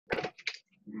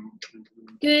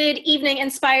Good evening,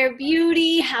 Inspire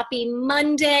Beauty. Happy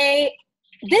Monday.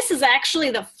 This is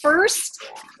actually the first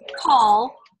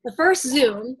call, the first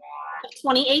Zoom of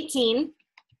 2018.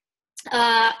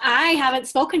 I haven't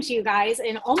spoken to you guys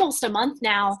in almost a month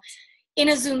now in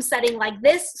a Zoom setting like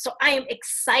this, so I am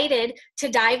excited to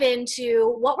dive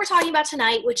into what we're talking about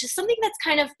tonight, which is something that's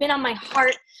kind of been on my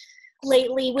heart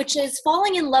lately, which is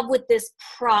falling in love with this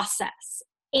process.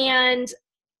 And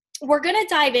we're going to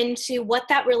dive into what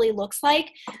that really looks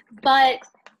like. But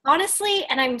honestly,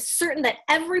 and I'm certain that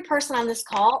every person on this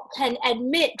call can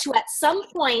admit to at some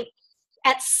point,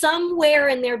 at somewhere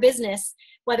in their business,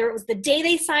 whether it was the day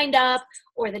they signed up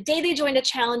or the day they joined a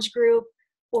challenge group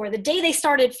or the day they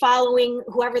started following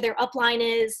whoever their upline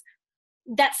is,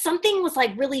 that something was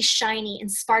like really shiny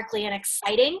and sparkly and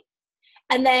exciting.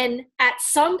 And then at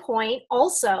some point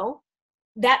also,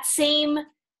 that same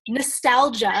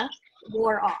nostalgia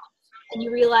wore off. And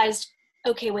you realized,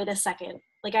 okay, wait a second.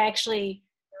 Like I'm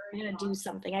going to do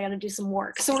something. I got to do some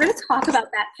work. So we're going to talk about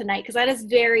that tonight because that is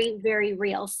very, very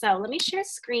real. So let me share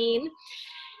screen.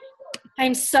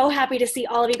 I'm so happy to see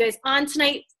all of you guys on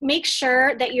tonight. Make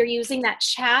sure that you're using that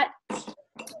chat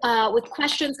with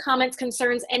questions, comments,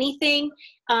 concerns, anything.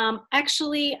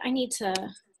 Actually, I need to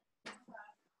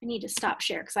stop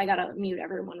share because I got to mute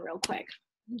everyone real quick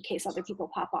in case other people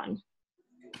pop on.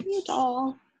 Mute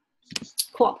all.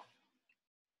 Cool.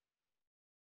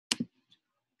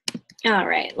 All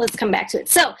right, let's come back to it.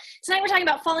 So tonight we're talking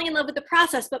about falling in love with the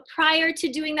process, but prior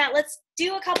to doing that, let's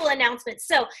do a couple announcements.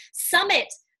 So Summit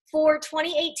for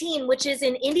 2018, which is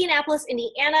in Indianapolis,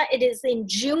 Indiana. It is in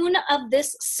June of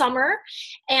this summer.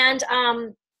 And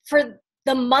for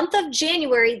the month of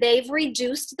January, they've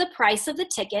reduced the price of the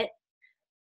ticket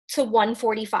to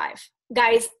 $145.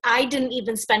 Guys, I didn't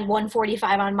even spend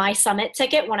 $145 on my Summit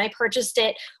ticket when I purchased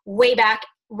it way back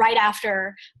right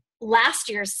after last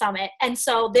year's Summit. And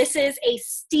so this is a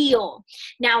steal.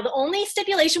 Now, the only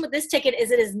stipulation with this ticket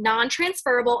is it is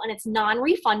non-transferable and it's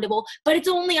non-refundable, but it's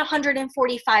only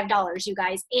 $145, you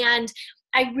guys. And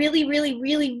I really, really,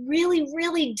 really, really,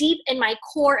 really deep in my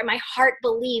core and my heart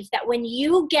believe that when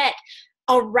you get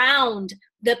around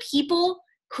the people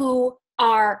who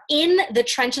are in the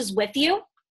trenches with you,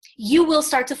 you will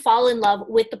start to fall in love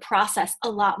with the process a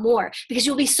lot more because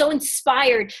you'll be so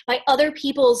inspired by other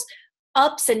people's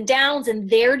ups and downs and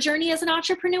their journey as an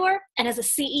entrepreneur and as a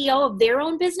CEO of their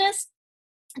own business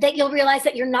that you'll realize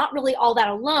that you're not really all that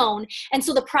alone. And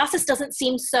so the process doesn't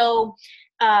seem so,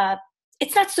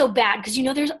 it's not so bad because you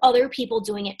know there's other people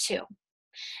doing it too.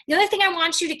 The other thing I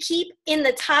want you to keep in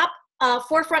the top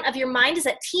forefront of your mind is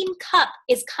that Team Cup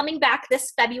is coming back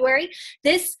this February.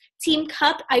 This Team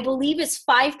Cup, I believe, is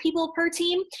 5 people per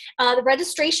team. The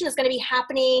registration is going to be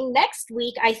happening next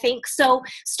week, I think. So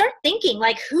start thinking,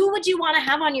 like, who would you want to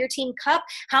have on your Team Cup?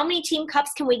 How many Team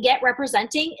Cups can we get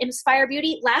representing Inspire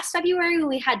Beauty? Last February,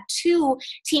 we had 2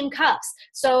 Team Cups.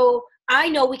 So I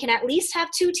know we can at least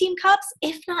have 2 Team Cups,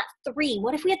 if not 3.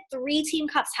 What if we had 3 Team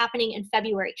Cups happening in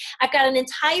February? I've got an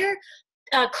entire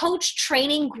coach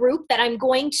training group that I'm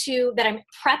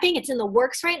prepping. It's in the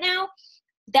works right now.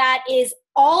 That is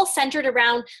all centered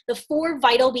around the 4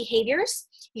 vital behaviors,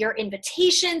 your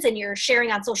invitations and your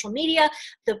sharing on social media,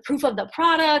 the proof of the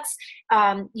products,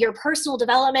 your personal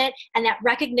development, and that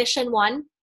recognition one,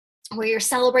 where you're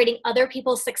celebrating other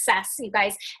people's success, you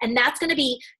guys. And that's going to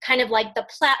be kind of like the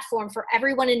platform for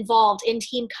everyone involved in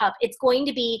Team Cup. It's going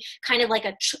to be kind of like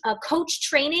a coach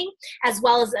training as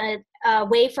well as a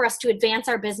way for us to advance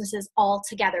our businesses all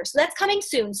together. So that's coming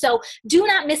soon. So do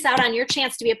not miss out on your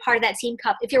chance to be a part of that Team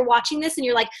Cup. If you're watching this and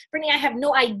you're like, Brittany, I have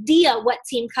no idea what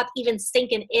Team Cup even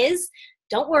stinking is,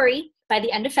 don't worry. By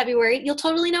the end of February, you'll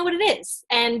totally know what it is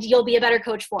and you'll be a better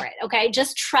coach for it, okay?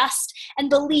 Just trust and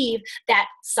believe that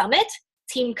Summit,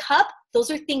 Team Cup, those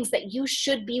are things that you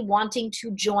should be wanting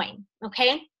to join,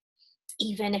 okay?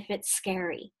 Even if it's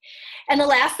scary. And the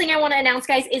last thing I want to announce,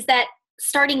 guys, is that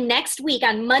starting next week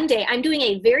on Monday, I'm doing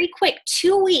a very quick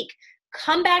 2-week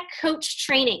comeback coach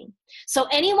training. So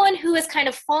anyone who has kind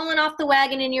of fallen off the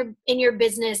wagon in your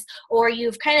business, or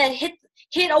you've kind of hit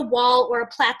a wall or a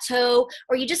plateau,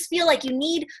 or you just feel like you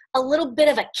need a little bit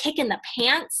of a kick in the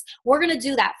pants, we're going to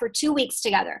do that for 2 weeks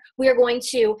together. We are going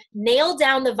to nail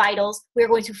down the vitals. We are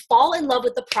going to fall in love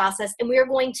with the process, and we are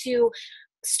going to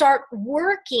start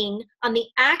working on the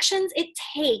actions it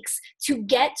takes to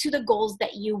get to the goals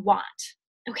that you want.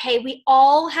 Okay, we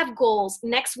all have goals.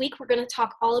 Next week, we're going to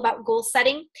talk all about goal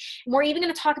setting. And we're even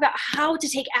going to talk about how to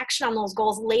take action on those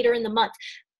goals later in the month.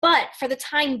 But for the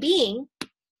time being,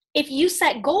 if you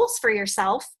set goals for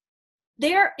yourself,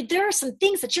 there are some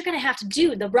things that you're going to have to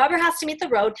do. The rubber has to meet the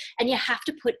road, and you have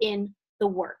to put in the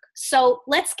work. So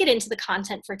let's get into the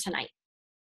content for tonight.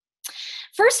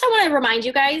 First, I want to remind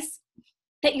you guys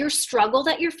that your struggle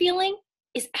that you're feeling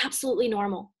is absolutely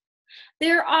normal.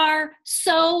 There are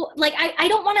I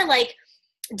don't want to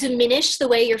diminish the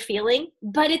way you're feeling,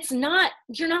 but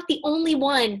you're not the only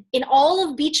one in all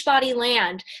of Beachbody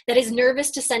land that is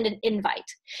nervous to send an invite.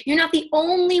 You're not the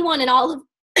only one in all of,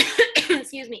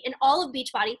 excuse me, in all of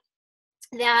Beachbody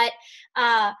that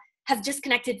has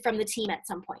disconnected from the team at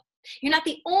some point. You're not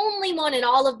the only one in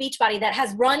all of Beachbody that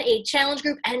has run a challenge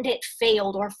group and it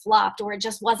failed or flopped or it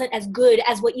just wasn't as good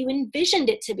as what you envisioned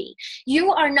it to be.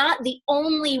 You are not the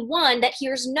only one that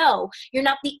hears no. You're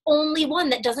not the only one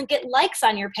that doesn't get likes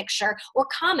on your picture or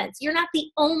comments. You're not the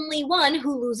only one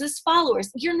who loses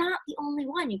followers. You're not the only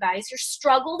one, you guys. Your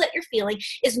struggle that you're feeling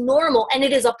is normal and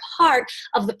it is a part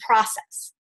of the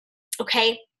process.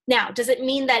 Okay? Now, does it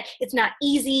mean that it's not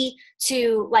easy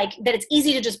to that it's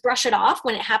easy to just brush it off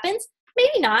when it happens?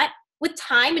 Maybe not. With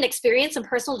time and experience and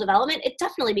personal development, it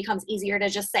definitely becomes easier to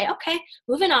just say, okay,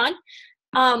 moving on.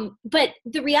 But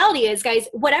the reality is, guys,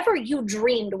 whatever you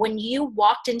dreamed when you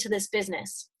walked into this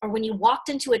business or when you walked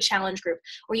into a challenge group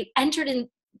or you entered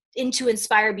into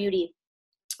Inspire Beauty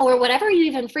or whatever you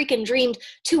even freaking dreamed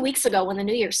 2 weeks ago when the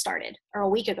new year started or a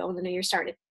week ago when the new year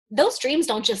started, those dreams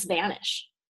don't just vanish.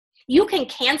 You can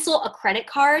cancel a credit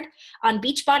card on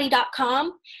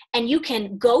beachbody.com and you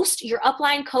can ghost your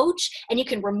upline coach and you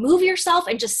can remove yourself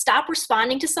and just stop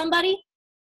responding to somebody,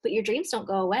 but your dreams don't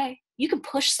go away. You can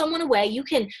push someone away. You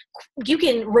can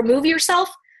remove yourself,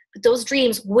 but those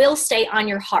dreams will stay on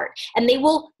your heart and they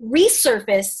will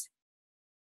resurface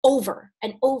over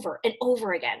and over and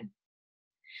over again.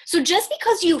 So just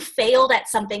because you failed at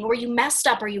something or you messed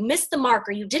up or you missed the mark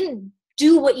or you didn't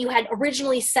do what you had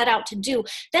originally set out to do,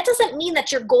 that doesn't mean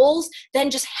that your goals then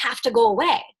just have to go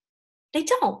away. They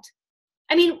don't.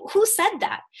 I mean, who said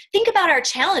that? Think about our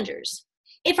challengers.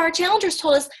 If our challengers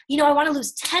told us, I want to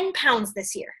lose 10 pounds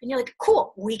this year, and you're like,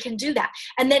 cool, we can do that.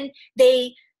 And then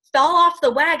they fell off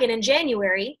the wagon in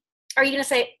January, are you going to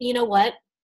say, you know what?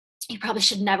 You probably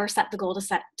should never set the goal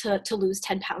to lose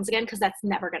 10 pounds again because that's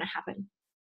never going to happen.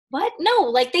 What?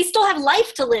 No, they still have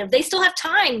life to live. They still have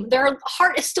time. Their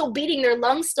heart is still beating. Their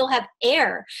lungs still have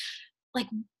air.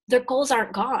 Their goals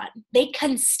aren't gone. They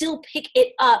can still pick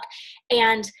it up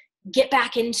and get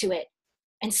back into it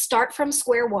and start from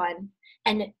square one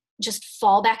and just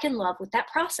fall back in love with that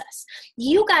process.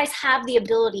 You guys have the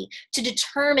ability to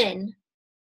determine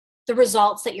the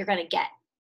results that you're going to get.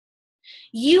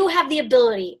 You have the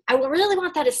ability. I really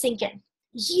want that to sink in.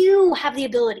 You have the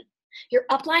ability. Your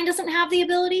upline doesn't have the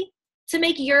ability to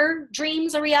make your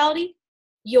dreams a reality.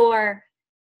 Your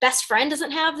best friend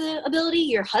doesn't have the ability.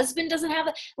 Your husband doesn't have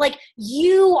it.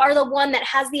 You are the one that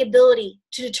has the ability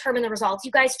to determine the results.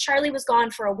 You guys, Charlie was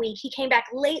gone for a week. He came back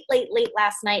late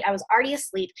last night. I was already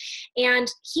asleep and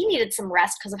he needed some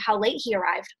rest because of how late he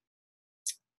arrived.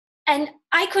 And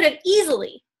I could have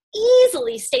easily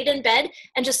stayed in bed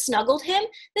and just snuggled him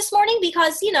this morning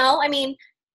because,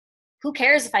 who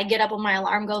cares if I get up when my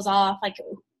alarm goes off?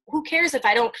 Who cares if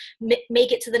I don't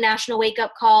make it to the national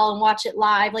wake-up call and watch it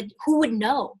live? Who would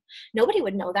know? Nobody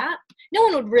would know that. No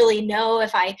one would really know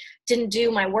if I didn't do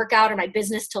my workout or my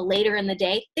business till later in the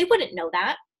day. They wouldn't know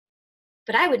that,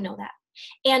 but I would know that.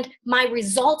 And my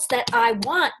results that I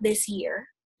want this year,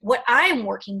 what I'm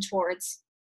working towards,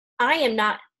 I am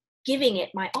not giving it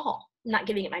my all. I'm not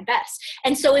giving it my best.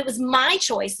 And so it was my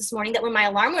choice this morning that when my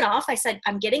alarm went off, I said,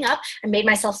 I'm getting up. I made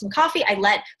myself some coffee. I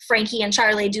let Frankie and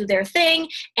Charlie do their thing.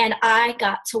 And I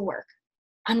got to work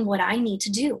on what I need to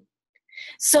do.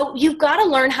 So you've got to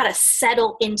learn how to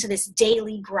settle into this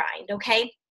daily grind,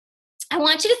 okay? I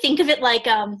want you to think of it like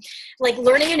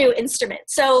learning a new instrument.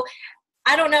 So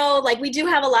I don't know, we do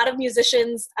have a lot of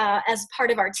musicians as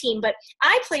part of our team, but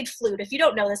I played flute. If you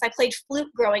don't know this, I played flute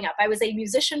growing up. I was a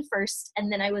musician first,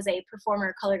 and then I was a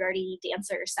performer, color guardie,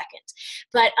 dancer second.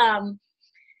 But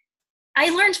I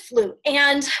learned flute,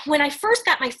 and when I first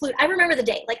got my flute, I remember the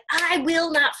day. I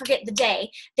will not forget the day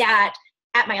that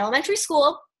at my elementary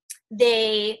school,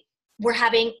 they were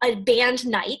having a band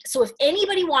night. So if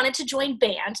anybody wanted to join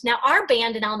band, now our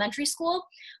band in elementary school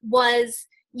was,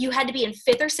 you had to be in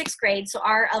 5th or 6th grade. So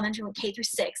our elementary went K through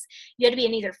 6. You had to be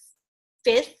in either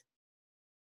 5th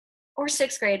or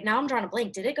 6th grade. Now I'm drawing a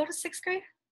blank. Did it go to 6th grade?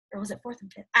 Or was it 4th and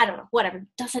 5th? I don't know. Whatever.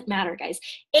 Doesn't matter, guys.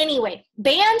 Anyway,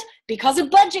 band, because of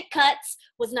budget cuts,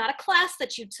 was not a class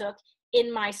that you took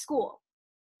in my school.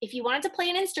 If you wanted to play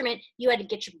an instrument, you had to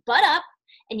get your butt up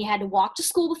and you had to walk to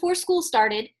school before school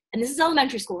started. And this is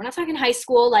elementary school. We're not talking high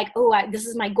school, this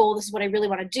is my goal. This is what I really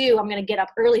want to do. I'm going to get up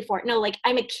early for it. No,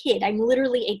 I'm a kid. I'm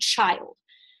literally a child.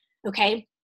 Okay?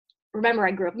 remember,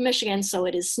 I grew up in Michigan, so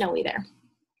it is snowy there.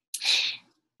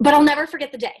 But I'll never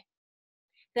forget the day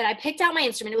that I picked out my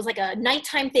instrument. It was like a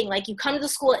nighttime thing. Like you come to the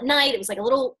school at night. It was like a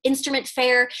little instrument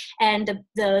fair, and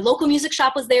the local music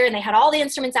shop was there, and they had all the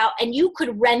instruments out, and you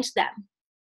could rent them.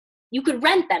 You could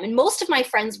rent them. And most of my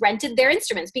friends rented their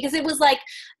instruments because it was like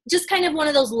just kind of one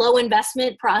of those low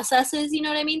investment processes. You know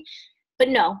what I mean? But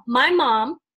no, my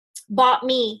mom bought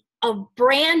me a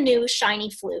brand new shiny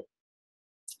flute,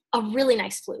 a really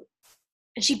nice flute.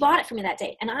 And she bought it for me that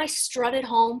day. And I strutted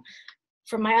home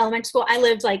from my elementary school. I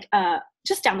lived like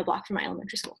just down the block from my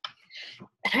elementary school.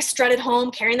 And I strutted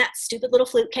home carrying that stupid little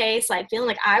flute case, like feeling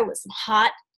like I was some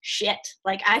hot shit.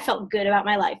 Like I felt good about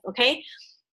my life, okay?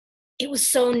 It was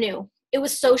so new. It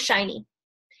was so shiny.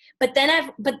 But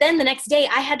then the next day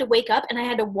I had to wake up and I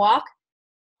had to walk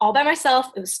all by myself.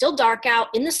 It was still dark out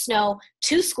in the snow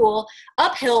to school,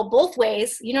 uphill both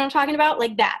ways. You know what I'm talking about?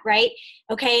 Like that, right?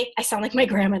 Okay. I sound like my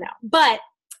grandma now, but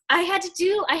I had to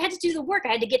do the work. I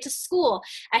had to get to school.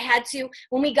 I had to,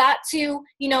 when we got to,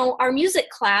 our music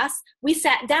class, we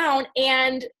sat down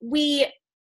and we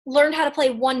learned how to play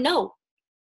one note.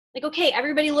 Like, okay,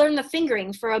 everybody learn the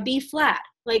fingering for a B flat.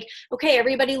 Like, okay,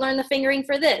 everybody learn the fingering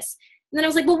for this. And then I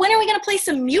was like, well, when are we going to play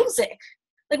some music?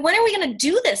 Like, when are we going to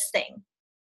do this thing?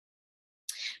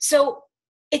 So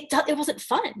it wasn't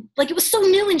fun. Like, it was so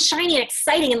new and shiny and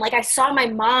exciting. And like, I saw my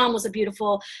mom was a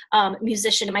beautiful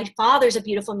musician, and my father's a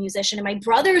beautiful musician, and my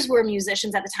brothers were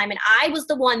musicians at the time. And I was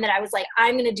the one that I was like,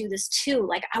 I'm going to do this too.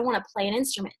 Like, I want to play an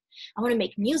instrument. I want to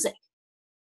make music.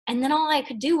 And then all I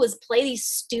could do was play these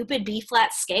stupid B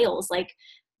flat scales. Like,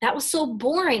 that was so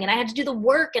boring. And I had to do the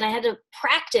work, and I had to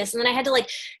practice. And then I had to like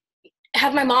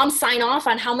have my mom sign off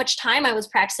on how much time I was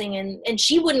practicing. And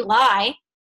she wouldn't lie.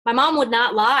 My mom would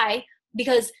not lie,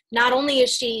 because not only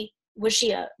was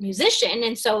she a musician,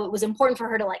 and so it was important for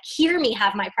her to like hear me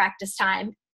have my practice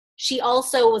time. She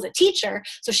also was a teacher,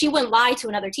 so she wouldn't lie to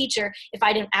another teacher if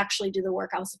I didn't actually do the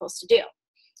work I was supposed to do.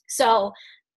 So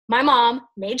my mom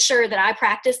made sure that I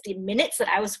practiced the minutes that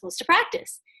I was supposed to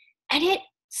practice. And it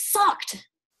sucked.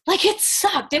 Like, it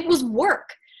sucked. It was work.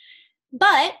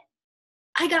 But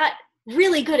I got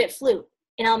really good at flute.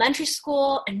 In elementary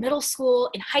school, in middle school,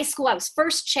 in high school, I was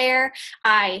first chair.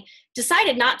 I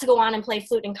decided not to go on and play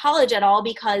flute in college at all,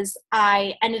 because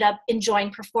I ended up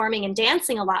enjoying performing and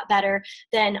dancing a lot better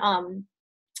than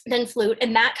flute,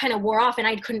 and that kind of wore off, and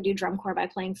I couldn't do drum corps by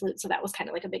playing flute, so that was kind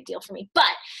of like a big deal for me. But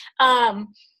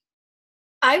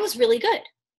I was really good.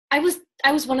 I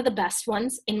was one of the best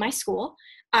ones in my school.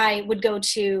 I would go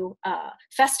to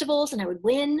festivals, and I would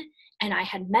win, and I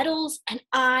had medals, and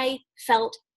I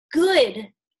felt good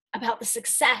about the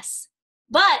success.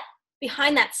 But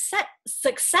behind that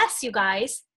success, you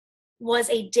guys, was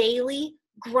a daily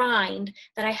grind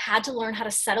that I had to learn how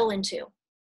to settle into.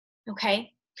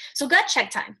 Okay? So gut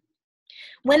check time.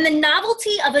 When the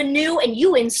novelty of a new, and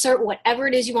you insert whatever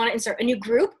it is you want to insert, a new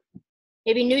group,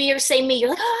 maybe New Year's, same me, you're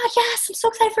like, oh yes, I'm so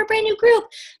excited for a brand new group.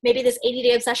 Maybe this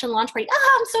 80-day obsession launch party,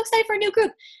 I'm so excited for a new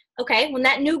group. Okay, when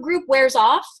that new group wears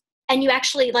off, and you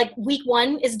actually, like, week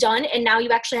 1 is done, and now you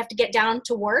actually have to get down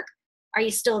to work, are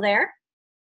you still there?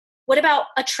 What about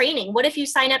a training? What if you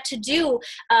sign up to do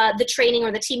the training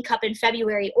or the Team Cup in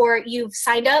February, or you've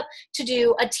signed up to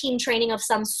do a team training of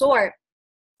some sort?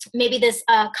 Maybe this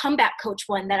comeback coach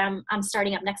one that I'm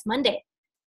starting up next Monday.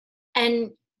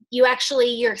 And you're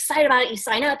excited about it, you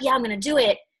sign up, yeah, I'm going to do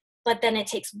it, but then it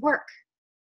takes work.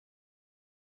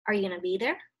 Are you going to be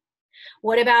there?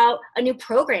 What about a new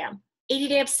program?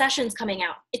 80-day obsessions coming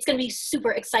out. It's going to be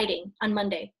super exciting on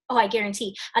Monday. Oh, I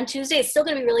guarantee. On Tuesday, it's still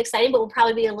going to be really exciting, but we'll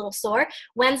probably be a little sore.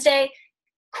 Wednesday,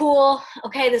 cool.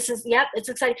 Okay, it's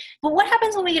exciting. But what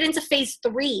happens when we get into phase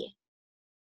 3?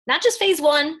 Not just phase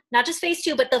 1, not just phase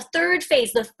 2, but the third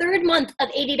phase, the third month of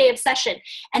 80-day obsession.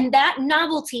 And that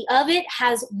novelty of it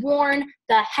has worn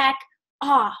the heck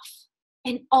off.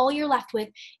 And all you're left with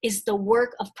is the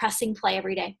work of pressing play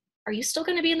every day. Are you still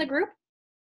going to be in the group?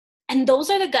 And those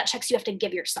are the gut checks you have to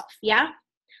give yourself, yeah?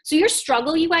 So your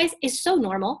struggle, you guys, is so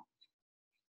normal.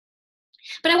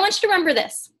 But I want you to remember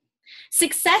this.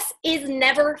 Success is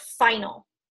never final.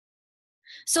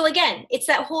 So again, it's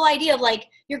that whole idea of like,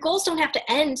 your goals don't have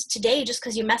to end today just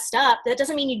because you messed up. That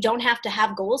doesn't mean you don't have to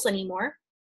have goals anymore.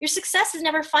 Your success is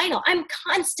never final. I'm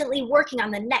constantly working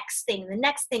on the next thing, the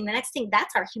next thing, the next thing.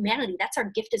 That's our humanity. That's our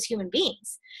gift as human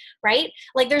beings, right?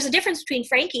 Like, there's a difference between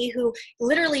Frankie, who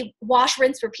literally wash,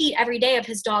 rinse, repeat every day of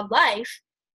his dog life,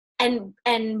 and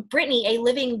Brittany, a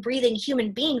living, breathing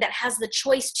human being that has the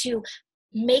choice to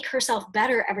make herself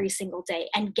better every single day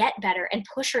and get better and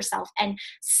push herself and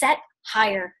set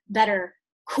higher, better,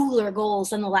 cooler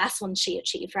goals than the last one she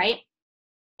achieved, right?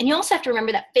 And you also have to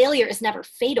remember that failure is never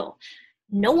fatal.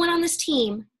 No one on this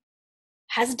team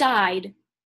has died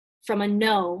from a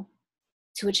no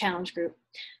to a challenge group.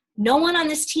 No one on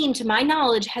this team, to my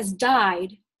knowledge, has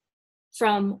died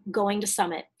from going to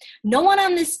Summit. No one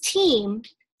on this team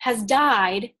has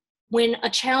died when a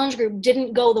challenge group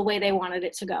didn't go the way they wanted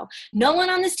it to go. No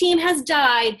one on this team has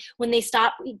died when they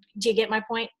stopped. Do you get my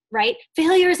point, right?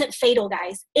 Failure isn't fatal,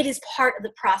 guys. It is part of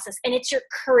the process, and it's your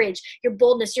courage, your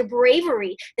boldness, your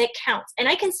bravery that counts. And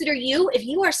I consider you, if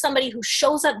you are somebody who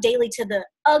shows up daily to the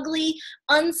ugly,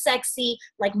 unsexy,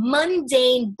 like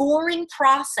mundane, boring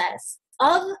process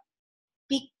of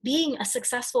being a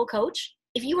successful coach,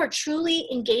 if you are truly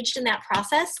engaged in that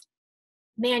process,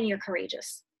 man, you're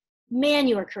courageous. Man,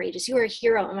 you are courageous. You are a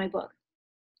hero in my book.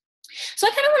 So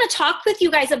I kind of want to talk with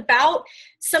you guys about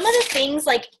some of the things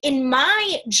like in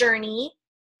my journey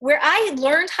where I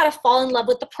learned how to fall in love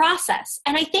with the process.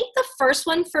 And I think the first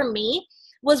one for me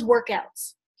was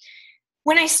workouts.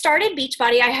 When I started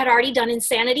Beachbody, I had already done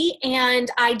Insanity,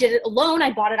 and I did it alone.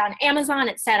 I bought it on Amazon.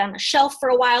 It sat on a shelf for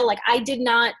a while. Like I did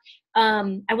not,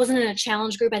 I wasn't in a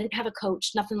challenge group. I didn't have a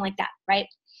coach, nothing like that, right?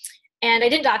 And I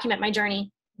didn't document my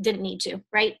journey. Didn't need to,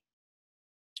 right?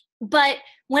 But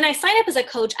when I signed up as a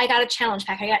coach, I got a challenge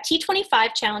pack. I got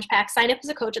T25 challenge pack, signed up as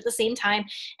a coach at the same time.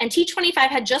 And T25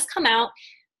 had just come out.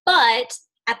 But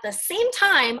at the same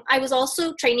time, I was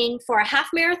also training for a half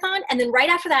marathon. And then right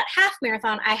after that half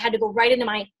marathon, I had to go right into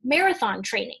my marathon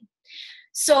training.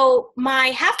 So my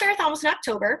half marathon was in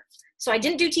October. So I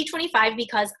didn't do T25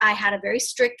 because I had a very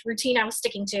strict routine I was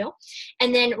sticking to.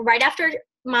 And then right after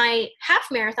my half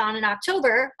marathon in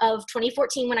October of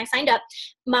 2014, when I signed up,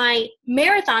 my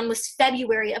marathon was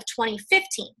February of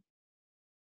 2015.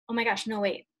 Oh my gosh, no,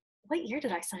 wait. What year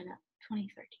did I sign up?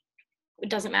 2013. It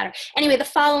doesn't matter. Anyway, the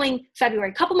following February,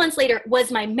 a couple months later,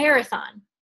 was my marathon.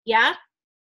 Yeah?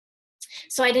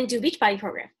 So I didn't do Beachbody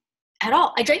program at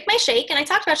all. I drank my shake and I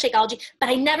talked about Shakeology, but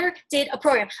I never did a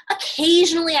program.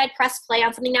 Occasionally I'd press play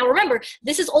on something. Now remember,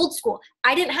 this is old school.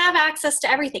 I didn't have access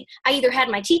to everything. I either had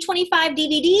my T25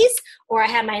 DVDs or I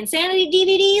had my Insanity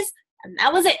DVDs, and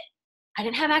that was it. I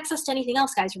didn't have access to anything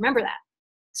else, guys. Remember that.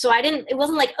 So it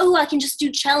wasn't like, oh, I can just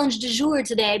do challenge du jour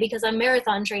today because I'm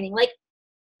marathon training. Like,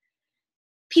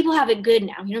 people have it good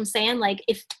now. You know what I'm saying? Like,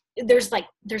 if there's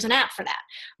an app for that.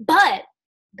 But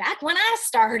back when I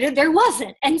started, there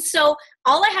wasn't. And so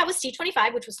all I had was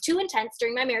T25, which was too intense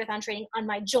during my marathon training on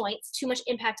my joints, too much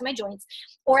impact on my joints.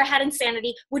 Or I had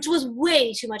Insanity, which was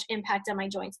way too much impact on my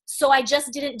joints. So I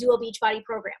just didn't do a Beachbody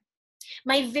program.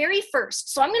 My very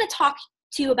first, so I'm going to talk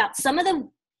to you about some of the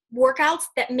workouts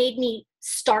that made me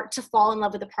start to fall in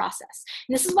love with the process.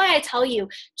 And this is why I tell you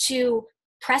to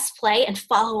press play and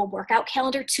follow a workout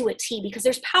calendar to a T, because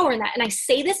there's power in that. And I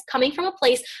say this coming from a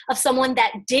place of someone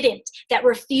that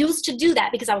refused to do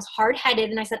that because I was hard-headed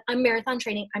and I said, I'm marathon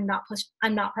training. I'm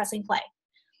not pressing play.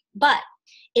 But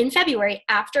in February,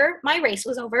 after my race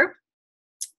was over,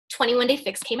 21 Day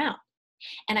Fix came out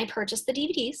and I purchased the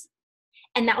DVDs.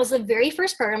 And that was the very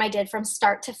first program I did from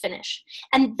start to finish.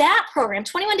 And that program,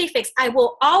 21 Day Fix, I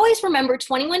will always remember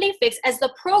 21 Day Fix as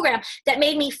the program that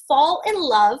made me fall in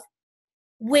love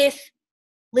with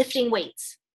lifting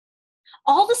weights.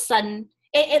 All of a sudden,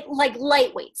 it like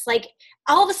light weights, like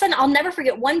all of a sudden, I'll never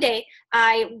forget one day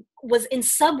I was in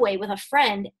Subway with a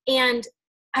friend and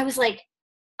I was like,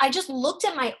 I just looked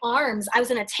at my arms. I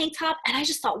was in a tank top and I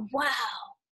just thought, wow,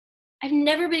 I've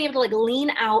never been able to like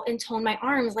lean out and tone my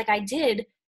arms like I did,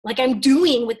 like I'm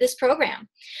doing with this program.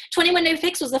 21 Day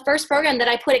Fix was the first program that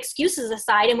I put excuses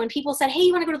aside. And when people said, hey,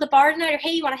 you want to go to the bar tonight? Or hey,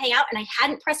 you want to hang out? And I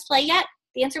hadn't pressed play yet,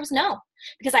 the answer was no,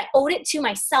 because I owed it to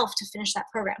myself to finish that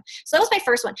program. So that was my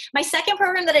first one. My second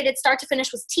program that I did start to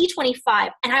finish was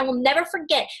T25. And I will never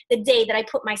forget the day that I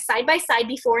put my side-by-side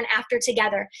before and after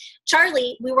together.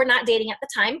 Charlie, we were not dating at the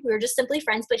time. We were just simply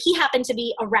friends, but he happened to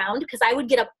be around because I would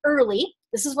get up early.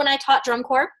 This is when I taught drum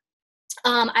corps.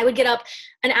 I would get up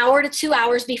an hour to 2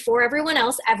 hours before everyone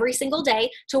else every single day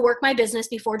to work my business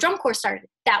before drum corps started.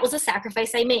 That was a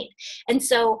sacrifice I made. And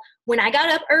so when I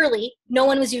got up early, no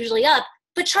one was usually up,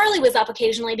 but Charlie was up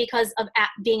occasionally because of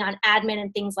being on admin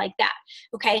and things like that.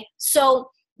 Okay. So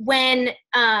when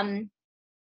I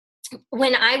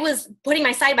was putting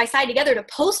my side by side together to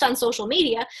post on social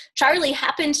media, Charlie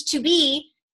happened to be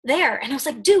there. And I was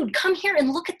like, dude, come here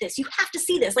and look at this. You have to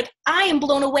see this. Like, I am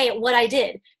blown away at what I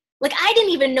did. Like, I didn't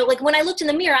even know, like when I looked in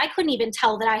the mirror, I couldn't even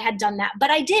tell that I had done that,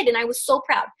 but I did. And I was so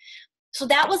proud. So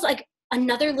that was like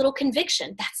another little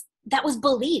conviction. That was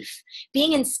belief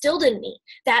being instilled in me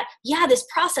that, yeah, this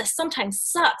process sometimes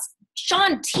sucks.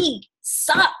 Shaun T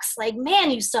sucks. Like,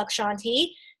 man, you suck, Shaun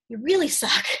T. You really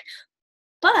suck.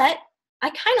 But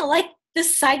I kind of like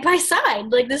this side by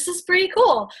side. Like, this is pretty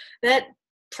cool that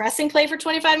pressing play for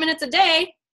 25 minutes a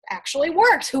day actually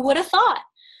worked. Who would have thought?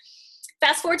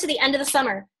 Fast forward to the end of the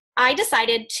summer, I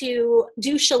decided to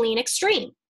do Chalene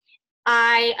Extreme.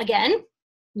 Again,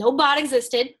 no bot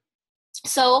existed.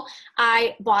 So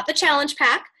I bought the challenge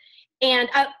pack, and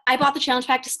I bought the challenge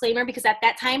pack, disclaimer, because at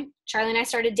that time, Charlie and I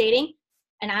started dating,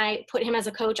 and I put him as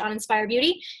a coach on Inspire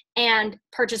Beauty and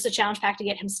purchased a challenge pack to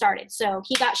get him started. So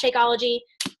he got Shakeology,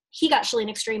 he got Chalene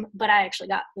Extreme, but I actually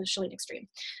got the Chalene Extreme.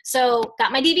 So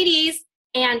got my DVDs,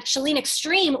 and Chalene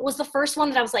Extreme was the first one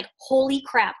that I was like, holy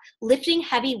crap, lifting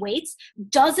heavy weights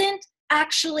doesn't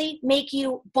actually make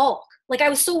you bulk. Like, I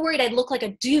was so worried I'd look like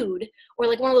a dude, or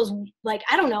like one of those, like,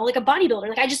 I don't know, like a bodybuilder.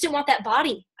 Like, I just didn't want that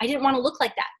body. I didn't want to look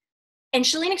like that. And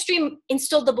Chalene Extreme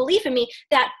instilled the belief in me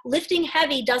that lifting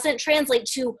heavy doesn't translate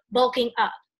to bulking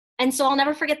up. And so I'll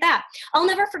never forget that. I'll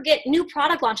never forget new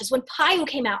product launches. When PiYo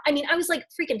came out, I mean, I was like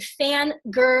freaking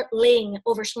fangirling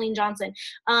over Chalene Johnson.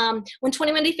 When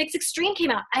 21 Day Fix Extreme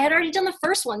came out, I had already done the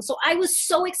first one. So I was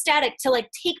so ecstatic to like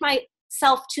take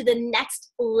myself to the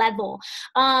next level.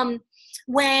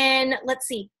 When, let's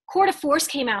see, Core de Force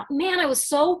came out, man, I was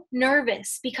so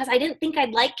nervous because I didn't think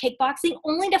I'd like kickboxing,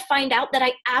 only to find out that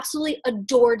I absolutely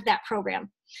adored that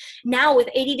program. Now with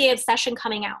 80 Day Obsession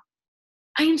coming out,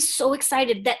 I am so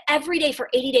excited that every day for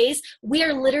 80 days, we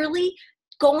are literally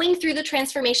going through the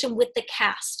transformation with the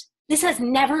cast. This has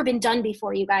never been done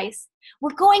before, you guys.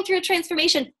 We're going through a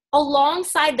transformation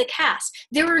alongside the cast.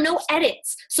 There are no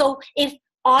edits. So if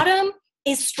Autumn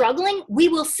is struggling, we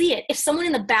will see it. If someone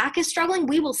in the back is struggling,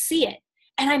 we will see it.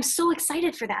 And I'm so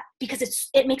excited for that because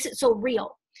it makes it so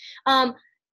real. I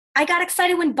got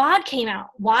excited when BOD came out.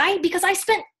 Why? Because I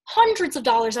spent hundreds of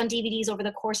dollars on DVDs over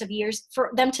the course of years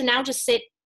for them to now just sit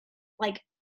like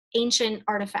ancient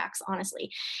artifacts,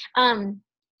 honestly.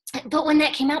 But when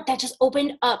that came out, that just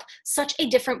opened up such a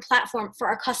different platform for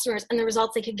our customers and the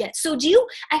results they could get. So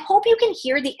I hope you can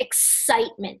hear the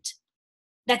excitement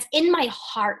that's in my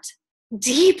heart,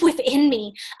 deep within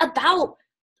me, about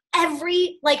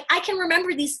I can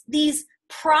remember these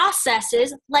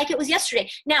processes like it was yesterday.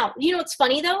 Now, you know what's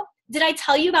funny though? Did I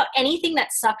tell you about anything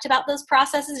that sucked about those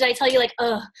processes? Did I tell you like,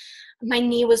 my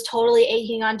knee was totally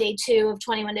aching on day 2 of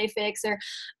 21 Day Fix, or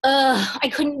I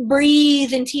couldn't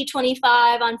breathe in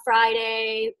T25 on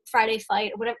Friday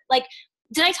fight, or whatever? Like,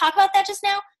 did I talk about that just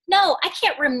now? No, I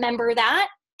can't remember that.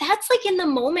 That's like in the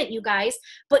moment, you guys.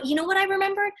 But you know what I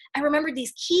remembered? I remembered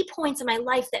these key points in my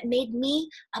life that made me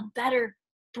a better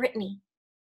Brittany.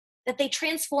 That they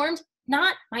transformed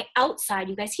not my outside,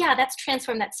 you guys. Yeah, that's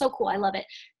transformed. That's so cool. I love it.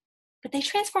 But they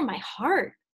transformed my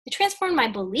heart. They transformed my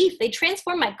belief. They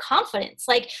transformed my confidence.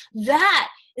 Like, that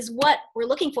is what we're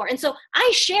looking for. And so I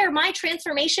share my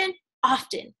transformation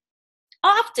often.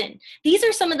 These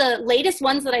are some of the latest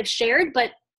ones that I've shared,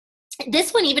 but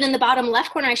this one, even in the bottom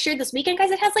left corner, I shared this weekend,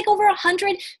 guys, it has like over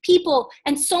 100 people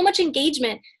and so much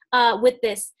engagement with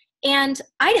this. And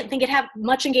I didn't think it'd have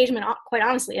much engagement, quite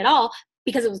honestly, at all,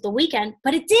 because it was the weekend,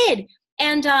 but it did.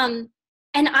 And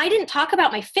I didn't talk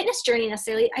about my fitness journey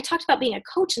necessarily. I talked about being a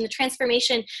coach and the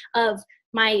transformation of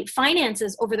my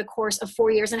finances over the course of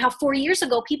 4 years, and how 4 years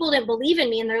ago people didn't believe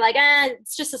in me, and they're like,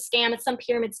 it's just a scam. It's some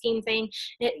pyramid scheme thing.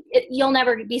 You'll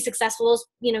never be successful.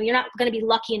 You're not going to be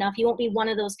lucky enough. You won't be one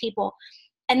of those people.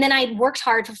 And then I worked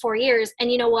hard for 4 years,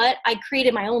 and you know what? I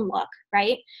created my own luck,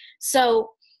 right?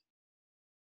 So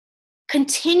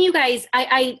continue, guys.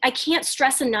 I can't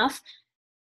stress enough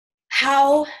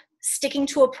how sticking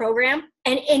to a program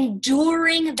and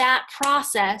enduring that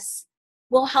process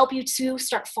will help you to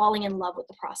start falling in love with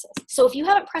the process. So if you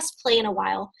haven't pressed play in a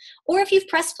while, or if you've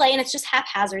pressed play and it's just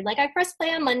haphazard, like I pressed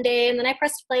play on Monday and then I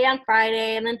pressed play on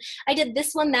Friday and then I did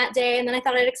this one that day and then I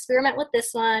thought I'd experiment with this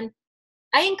one,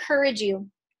 I encourage you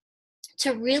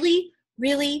to really,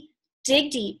 really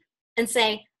dig deep and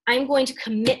say, I'm going to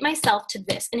commit myself to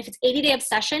this. And if it's 80 Day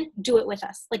Obsession, do it with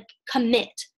us. Like,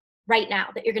 commit right now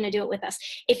that you're going to do it with us.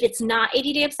 If it's not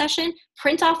 80 Day Obsession,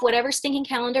 print off whatever stinking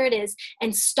calendar it is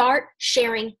and start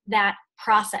sharing that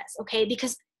process, okay?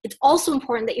 Because it's also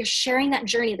important that you're sharing that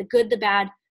journey, the good, the bad,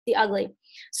 the ugly.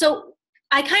 So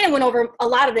I kind of went over a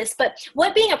lot of this, but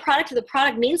what being a product of the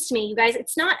product means to me, you guys,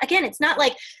 it's not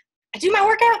like I do my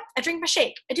workout, I drink my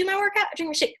shake. I do my workout, I drink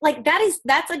my shake. Like,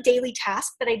 that's a daily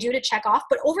task that I do to check off.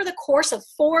 But over the course of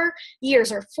 4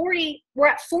 years or 40, we're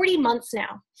at 40 months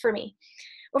now for me.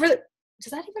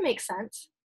 Does that even make sense?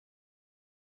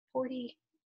 40,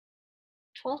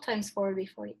 12 times 4 would be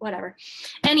 40, whatever.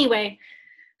 Anyway,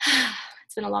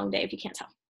 it's been a long day if you can't tell.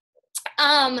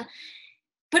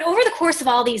 But over the course of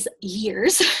all these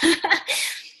years,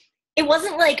 it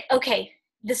wasn't like, okay,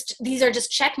 these are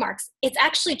just check marks. It's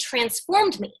actually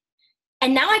transformed me.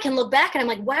 And now I can look back and I'm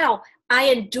like, wow, I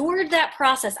endured that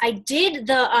process. I did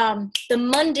the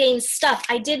mundane stuff.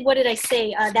 I did, what did I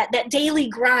say? That daily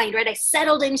grind, right? I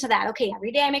settled into that. Okay,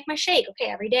 every day I make my shake.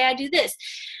 Okay, every day I do this.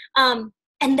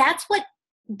 And that's what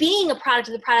being a product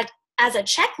of the product as a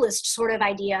checklist sort of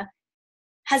idea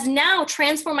has now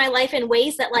transformed my life in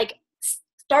ways that, like,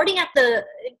 starting at the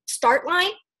start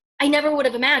line, I never would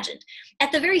have imagined.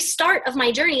 At the very start of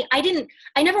my journey, I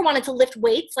never wanted to lift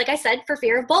weights, like I said, for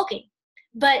fear of bulking.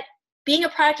 But being a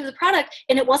product of the product,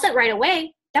 and it wasn't right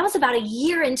away, that was about a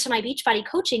year into my Beachbody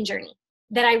coaching journey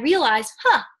that I realized,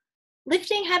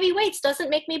 lifting heavy weights doesn't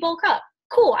make me bulk up.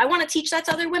 Cool, I want to teach that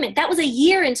to other women. That was a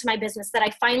year into my business that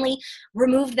I finally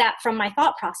removed that from my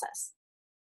thought process.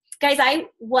 Guys, I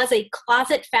was a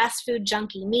closet fast food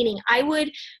junkie, meaning I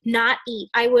would not eat.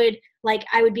 I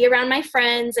would be around my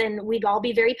friends and we'd all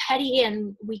be very petty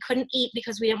and we couldn't eat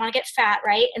because we didn't want to get fat,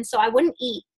 right? And so I wouldn't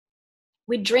eat.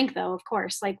 We'd drink though, of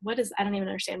course. Like, I don't even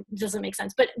understand. It doesn't make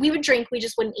sense. But we would drink, we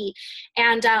just wouldn't eat.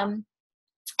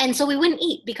 And so we wouldn't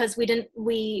eat because I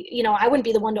wouldn't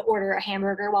be the one to order a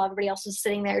hamburger while everybody else was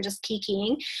sitting there just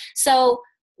kikiing. So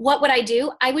what would I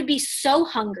do? I would be so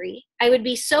hungry. And I would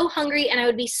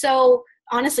be so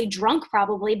honestly drunk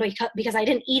probably because I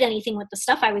didn't eat anything with the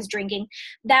stuff I was drinking,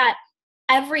 that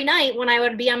every night when I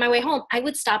would be on my way home, I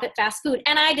would stop at fast food.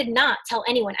 And I did not tell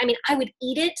anyone. I mean, I would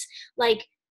eat it, like,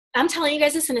 I'm telling you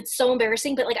guys this and it's so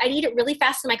embarrassing, but like I'd eat it really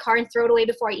fast in my car and throw it away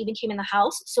before I even came in the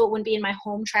house so it wouldn't be in my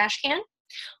home trash can.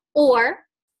 Or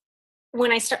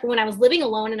when I was living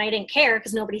alone and I didn't care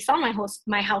because nobody saw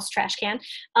my house trash can,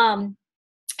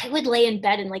 I would lay in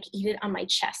bed and like eat it on my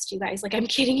chest, you guys. Like, I'm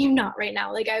kidding you not right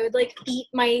now. Like, I would like eat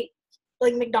my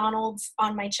like McDonald's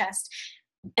on my chest.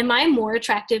 Am I more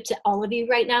attractive to all of you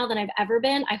right now than I've ever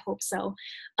been? I hope so.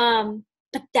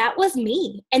 But that was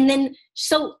me. And then,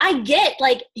 so I get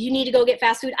like, you need to go get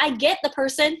fast food. I get the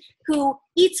person who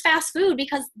eats fast food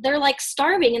because they're like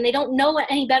starving and they don't know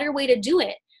any better way to do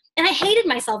it. And I hated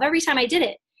myself every time I did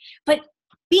it. But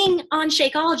being on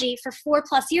Shakeology for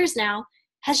 4+ years now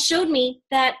has showed me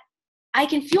that I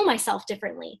can fuel myself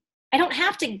differently. I don't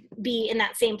have to be in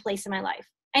that same place in my life.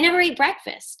 I never ate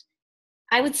breakfast.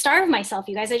 I would starve myself,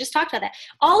 you guys. I just talked about that.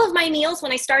 All of my meals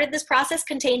when I started this process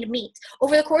contained meat.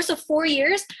 Over the course of 4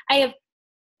 years, I have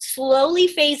slowly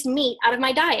phased meat out of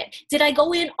my diet. Did I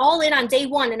go all in on day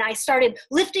one and I started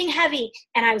lifting heavy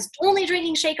and I was only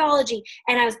drinking Shakeology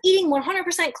and I was eating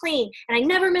 100% clean and I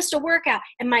never missed a workout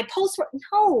and my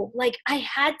no, like I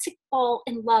had to fall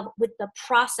in love with the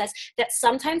process that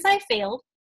sometimes I failed,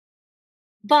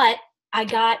 but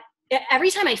every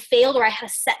time I failed or I had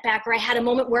a setback or I had a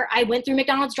moment where I went through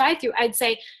McDonald's drive-thru, I'd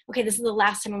say, okay, this is the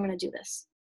last time I'm going to do this.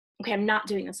 Okay, I'm not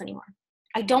doing this anymore.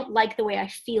 I don't like the way I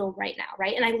feel right now,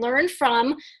 right? And I learned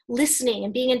from listening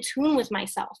and being in tune with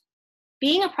myself.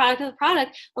 Being a product of the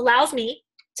product allows me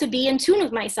to be in tune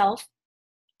with myself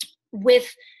with,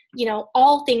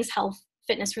 all things health,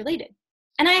 fitness related.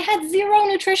 And I had zero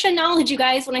nutrition knowledge, you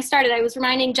guys, when I started. I was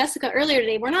reminding Jessica earlier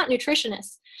today, we're not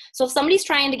nutritionists. So if somebody's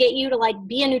trying to get you to like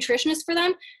be a nutritionist for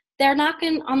them, they're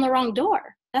knocking on the wrong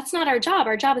door. That's not our job.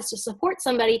 Our job is to support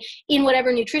somebody in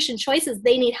whatever nutrition choices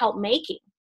they need help making.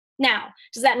 Now,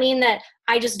 does that mean that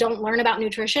I just don't learn about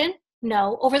nutrition?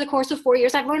 No. Over the course of 4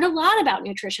 years, I've learned a lot about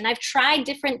nutrition. I've tried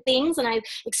different things and I've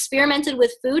experimented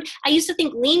with food. I used to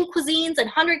think lean cuisines and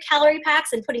 100-calorie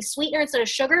packs and putting sweetener instead of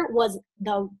sugar was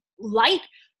the light,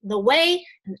 the way,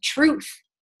 and the truth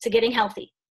to getting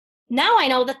healthy. Now I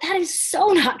know that is so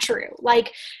not true.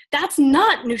 Like, that's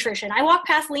not nutrition. I walk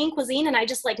past lean cuisine and I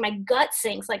just like, my gut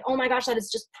sinks. Like, oh my gosh, that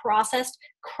is just processed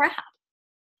crap.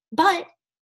 But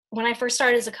when I first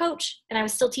started as a coach and I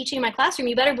was still teaching in my classroom,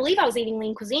 you better believe I was eating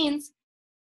lean cuisines,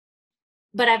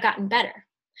 but I've gotten better.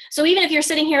 So even if you're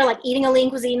sitting here like eating a lean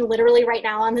cuisine literally right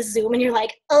now on this Zoom and you're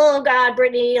like, oh God,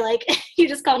 Brittany, like you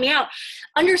just called me out.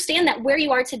 Understand that where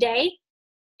you are today,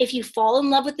 if you fall in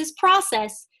love with this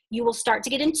process, you will start to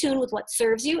get in tune with what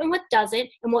serves you and what doesn't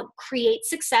and what creates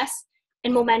success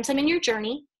and momentum in your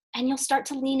journey. And you'll start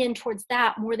to lean in towards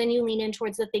that more than you lean in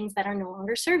towards the things that are no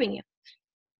longer serving you.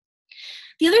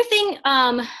 The other thing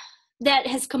that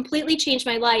has completely changed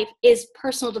my life is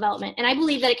personal development. And I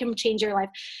believe that it can change your life.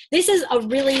 This is a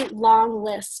really long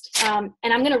list. And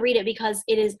I'm going to read it because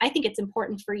I think it's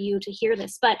important for you to hear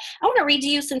this. But I want to read to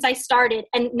you since I started,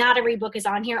 and not every book is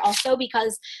on here also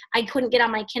because I couldn't get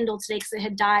on my Kindle today because it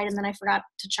had died and then I forgot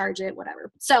to charge it,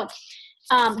 whatever. So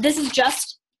this is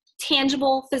just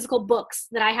tangible physical books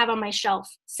that I have on my shelf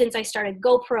since I started.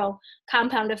 GoPro,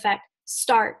 Compound Effect,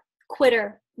 Start,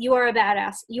 Quitter, You Are a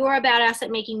Badass. You Are a Badass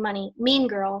at Making Money. Mean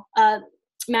Girl.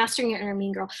 Mastering your inner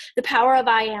mean girl. The power of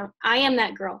I am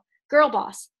that girl. Girl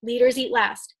boss. Leaders eat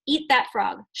last. Eat that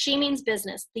frog. She means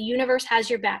business. The universe has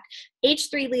your back.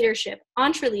 H3 leadership.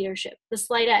 Entre leadership. The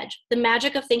slight edge. The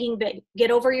magic of thinking big.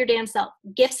 Get over your damn self.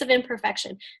 Gifts of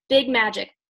imperfection. Big magic.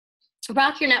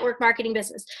 Rock your network marketing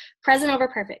business. Present over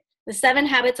perfect. The 7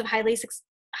 habits of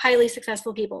highly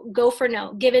successful people. Go for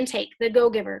no. Give and take. The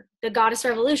go-giver. The goddess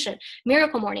revolution.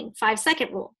 Miracle morning.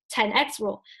 5-second rule. 10x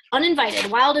rule. Uninvited.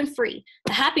 Wild and free.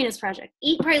 The happiness project.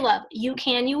 Eat, pray, love. You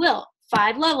can, you will.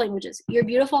 5 love languages. Your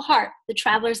beautiful heart. The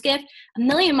traveler's gift.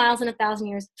 1,000,000 miles in 1,000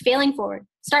 years. Failing forward.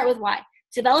 Start with why.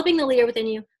 Developing the leader within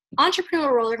you.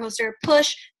 Entrepreneurial roller coaster.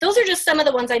 Push. Those are just some of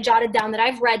the ones I jotted down that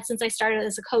I've read since I started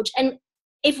as a coach. And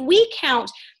if we count,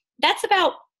 that's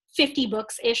about 50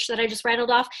 books-ish that I just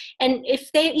rattled off. And if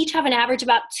they each have an average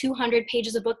about 200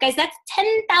 pages of book, guys, that's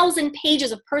 10,000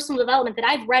 pages of personal development that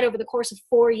I've read over the course of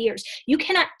 4 years. You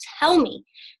cannot tell me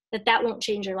that that won't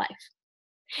change your life.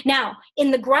 Now,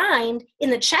 in the grind, in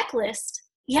the checklist,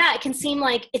 yeah, it can seem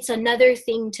like it's another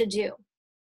thing to do.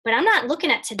 But I'm not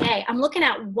looking at today. I'm looking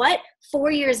at what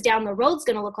 4 years down the road is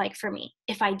going to look like for me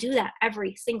if I do that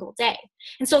every single day.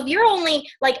 And so if you're only,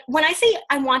 like, when I say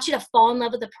I want you to fall in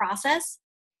love with the process,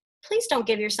 please don't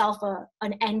give yourself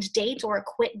an end date or a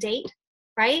quit date,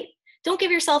 right? Don't give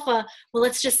yourself well,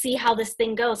 let's just see how this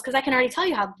thing goes, because I can already tell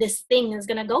you how this thing is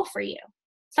going to go for you.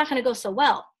 It's not going to go so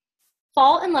well.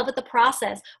 Fall in love with the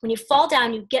process. When you fall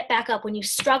down, you get back up. When you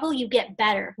struggle, you get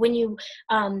better. When you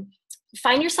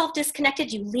find yourself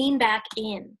disconnected, you lean back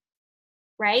in,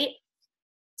 right?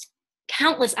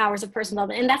 Countless hours of personal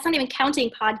development. And that's not even counting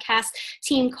podcasts,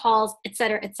 team calls, et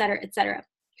cetera, et cetera, et cetera.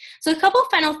 So a couple of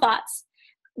final thoughts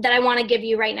that I want to give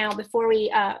you right now before we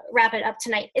wrap it up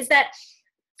tonight is that,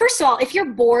 first of all, if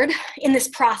you're bored in this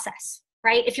process,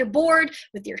 right? If you're bored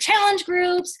with your challenge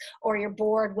groups, or you're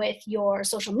bored with your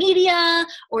social media,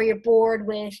 or you're bored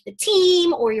with the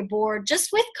team, or you're bored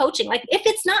just with coaching, like if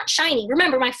it's not shiny,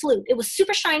 remember my flute, it was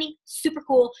super shiny, super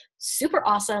cool, super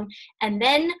awesome. And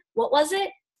then what was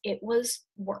it? It was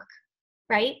work,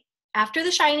 right? After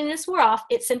the shininess wore off,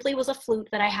 it simply was a flute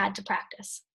that I had to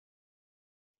practice.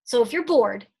 So if you're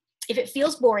bored, if it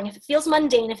feels boring, if it feels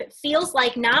mundane, if it feels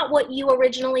like not what you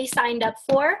originally signed up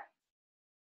for,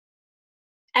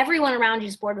 everyone around you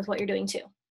is bored with what you're doing too.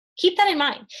 Keep that in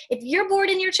mind. If you're bored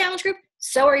in your challenge group,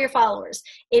 so are your followers.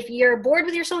 If you're bored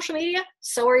with your social media,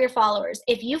 so are your followers.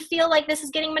 If you feel like this is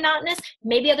getting monotonous,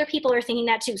 maybe other people are thinking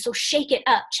that too. So shake it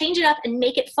up, change it up, and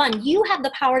make it fun. You have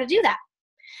the power to do that.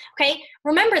 Okay,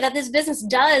 remember that this business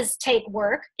does take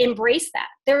work. Embrace that.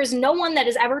 There is no one that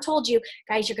has ever told you,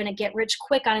 guys, you're going to get rich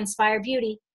quick on Inspire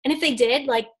Beauty. And if they did,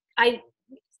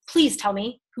 please tell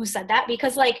me who said that,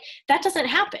 because that doesn't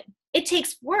happen. It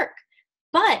takes work.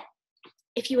 But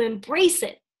if you embrace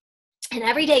it, and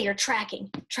every day you're tracking.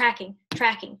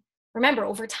 Remember,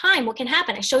 over time, what can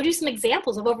happen? I showed you some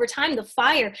examples of over time, the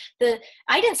fire.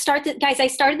 I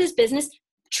started this business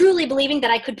truly believing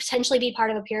that I could potentially be part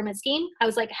of a pyramid scheme. I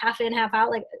was like half in, half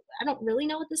out. I don't really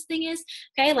know what this thing is.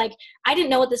 Okay. I didn't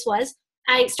know what this was.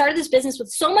 I started this business with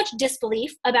so much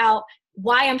disbelief about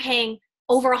why I'm paying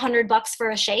over $100 for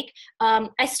a shake.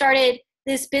 I started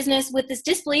this business with this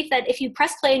disbelief that if you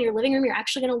press play in your living room, you're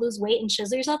actually going to lose weight and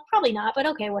chisel yourself. Probably not, but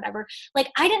okay, whatever.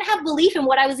 I didn't have belief in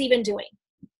what I was even doing.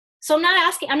 So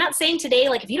I'm not saying today,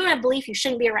 if you don't have belief, you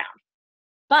shouldn't be around.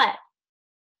 But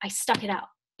I stuck it out.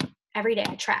 Every day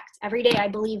I tracked. Every day I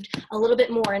believed a little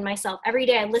bit more in myself. Every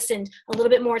day I listened a little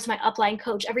bit more to my upline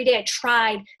coach. Every day I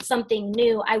tried something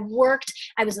new. I worked.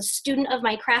 I was a student of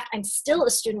my craft. I'm still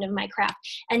a student of my craft.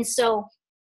 And so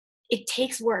it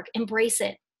takes work. Embrace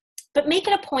it. But make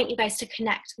it a point, you guys, to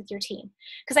connect with your team.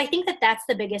 Because I think that that's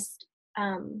the biggest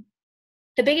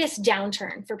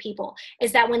downturn for people,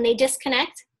 is that when they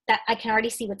disconnect, that I can already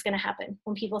see what's going to happen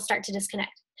when people start to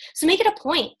disconnect. So make it a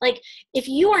point. If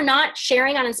you are not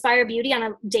sharing on Inspire Beauty on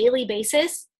a daily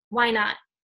basis, why not?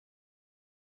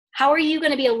 How are you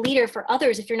going to be a leader for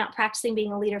others if you're not practicing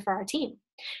being a leader for our team,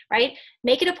 right?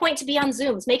 Make it a point to be on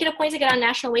Zooms. Make it a point to get on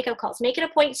national wake-up calls. Make it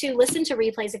a point to listen to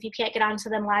replays if you can't get onto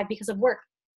them live because of work.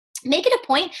 Make it a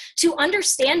point to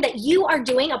understand that you are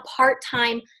doing a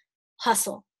part-time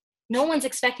hustle. No one's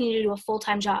expecting you to do a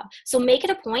full-time job. So make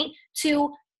it a point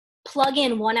to plug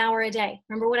in 1 hour a day.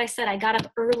 Remember what I said? I got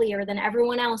up earlier than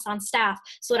everyone else on staff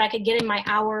so that I could get in my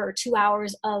hour or 2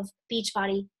 hours of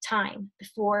Beachbody time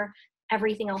before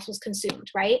everything else was consumed,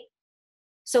 right?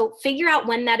 So figure out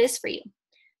when that is for you.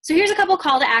 So here's a couple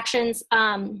call to actions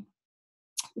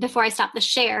before I stop the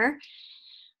share.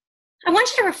 I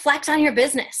want you to reflect on your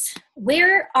business.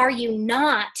 Where are you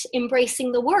not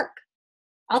embracing the work?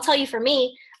 I'll tell you, for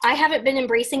me, I haven't been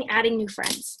embracing adding new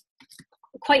friends.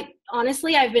 quite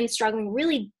honestly, I've been struggling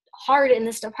really hard in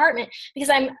this department because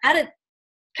I'm at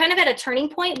a turning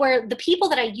point where the people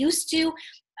that I used to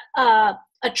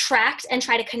attract and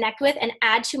try to connect with and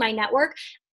add to my network,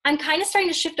 I'm kind of starting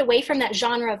to shift away from that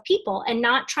genre of people and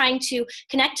not trying to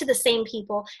connect to the same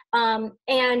people,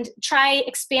 and try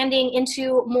expanding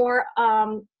into more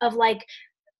of like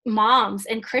moms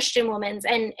and Christian women,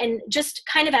 and just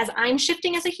kind of as I'm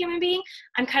shifting as a human being,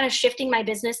 I'm kind of shifting my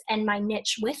business and my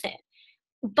niche with it.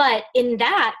 But in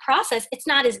that process, it's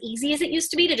not as easy as it used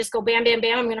to be to just go bam, bam,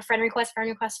 bam. I'm going to friend request.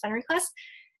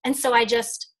 And so I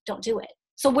just don't do it.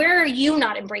 So where are you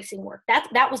not embracing work?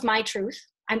 That was my truth.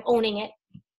 I'm owning it.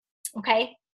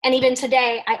 Okay. And even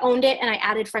today I owned it and I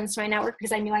added friends to my network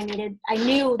because I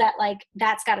knew that like,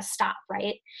 that's got to stop.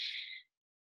 Right.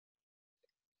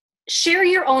 Share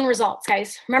your own results,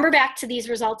 guys. Remember back to these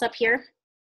results up here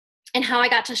and how I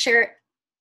got to share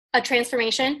a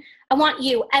transformation. I want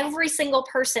you, every single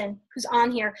person who's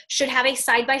on here should have a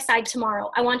side-by-side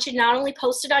tomorrow. I want you to not only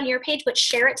post it on your page, but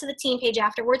share it to the team page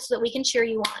afterwards so that we can cheer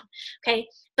you on, okay?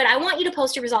 But I want you to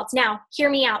post your results. Now, hear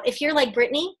me out. If you're like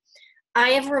Brittany,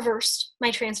 I have reversed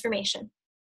my transformation.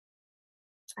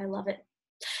 I love it.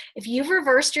 If you've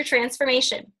reversed your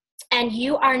transformation and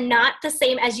you are not the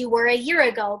same as you were a year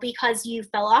ago because you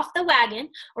fell off the wagon,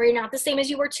 or you're not the same as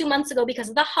you were 2 months ago because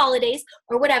of the holidays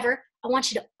or whatever, I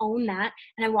want you to own that,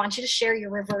 and I want you to share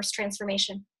your reverse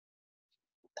transformation.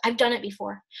 I've done it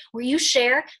before, where you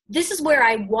share, this is where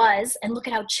I was, and look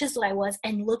at how chiseled I was,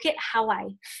 and look at how I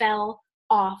fell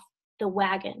off the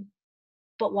wagon.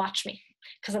 But watch me,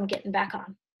 because I'm getting back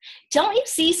on. Don't you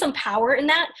see some power in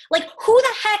that? Like, who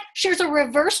the heck shares a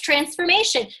reverse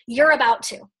transformation? You're about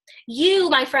to. You,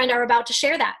 my friend, are about to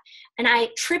share that. And I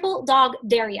triple dog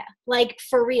dare you, like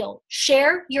for real.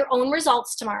 Share your own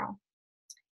results tomorrow.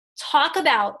 Talk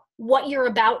about what you're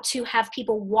about to have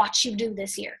people watch you do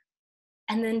this year,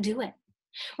 and then do it.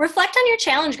 Reflect on your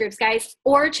challenge groups, guys,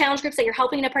 or challenge groups that you're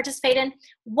helping to participate in.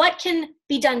 What can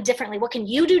be done differently? What can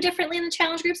you do differently in the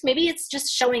challenge groups? Maybe it's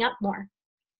just showing up more,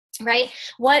 right?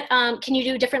 What can you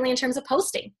do differently in terms of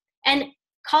posting? And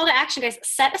call to action, guys.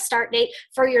 Set a start date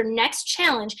for your next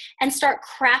challenge and start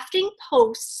crafting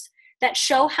posts that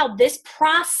show how this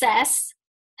process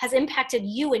has impacted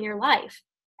you in your life,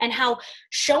 and how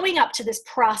showing up to this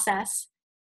process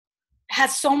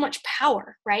has so much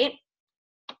power, right?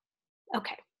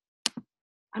 Okay.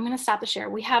 I'm going to stop the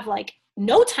share. We have like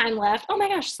no time left. Oh my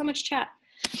gosh, so much chat.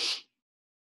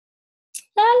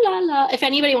 La, la, la. If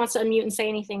anybody wants to unmute and say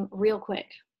anything real quick.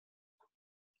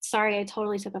 Sorry, I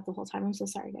totally took up the whole time. I'm so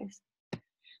sorry, guys.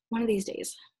 One of these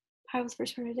days. I was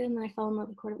first permitted and then I fell in love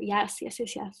with Court of Force.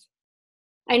 Yes.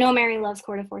 I know Mary loves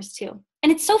Court of Force too.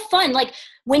 And it's so fun. Like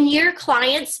when your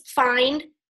clients find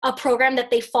a program that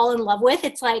they fall in love with,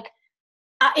 it's like,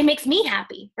 it makes me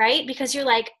happy, right? Because you're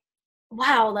like,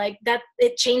 wow, like that,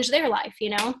 it changed their life, you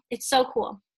know? It's so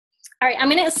cool. All right, I'm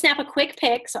going to snap a quick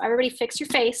pic. So everybody fix your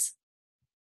face.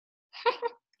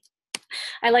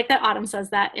 I like that Autumn says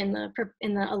that in the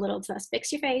a little, it says,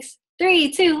 fix your face.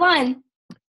 3, 2, 1.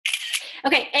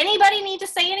 Okay, anybody need to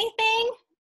say anything?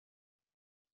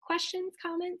 Questions,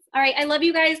 comments? All right, I love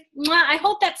you guys. Mwah. I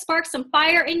hope that sparks some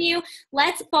fire in you.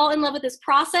 Let's fall in love with this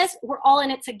process. We're all in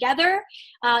it together.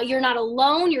 You're not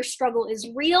alone. Your struggle is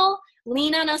real.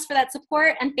 Lean on us for that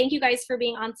support. And thank you guys for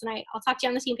being on tonight. I'll talk to you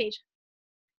on the team page.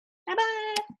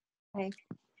 Bye-bye. Bye.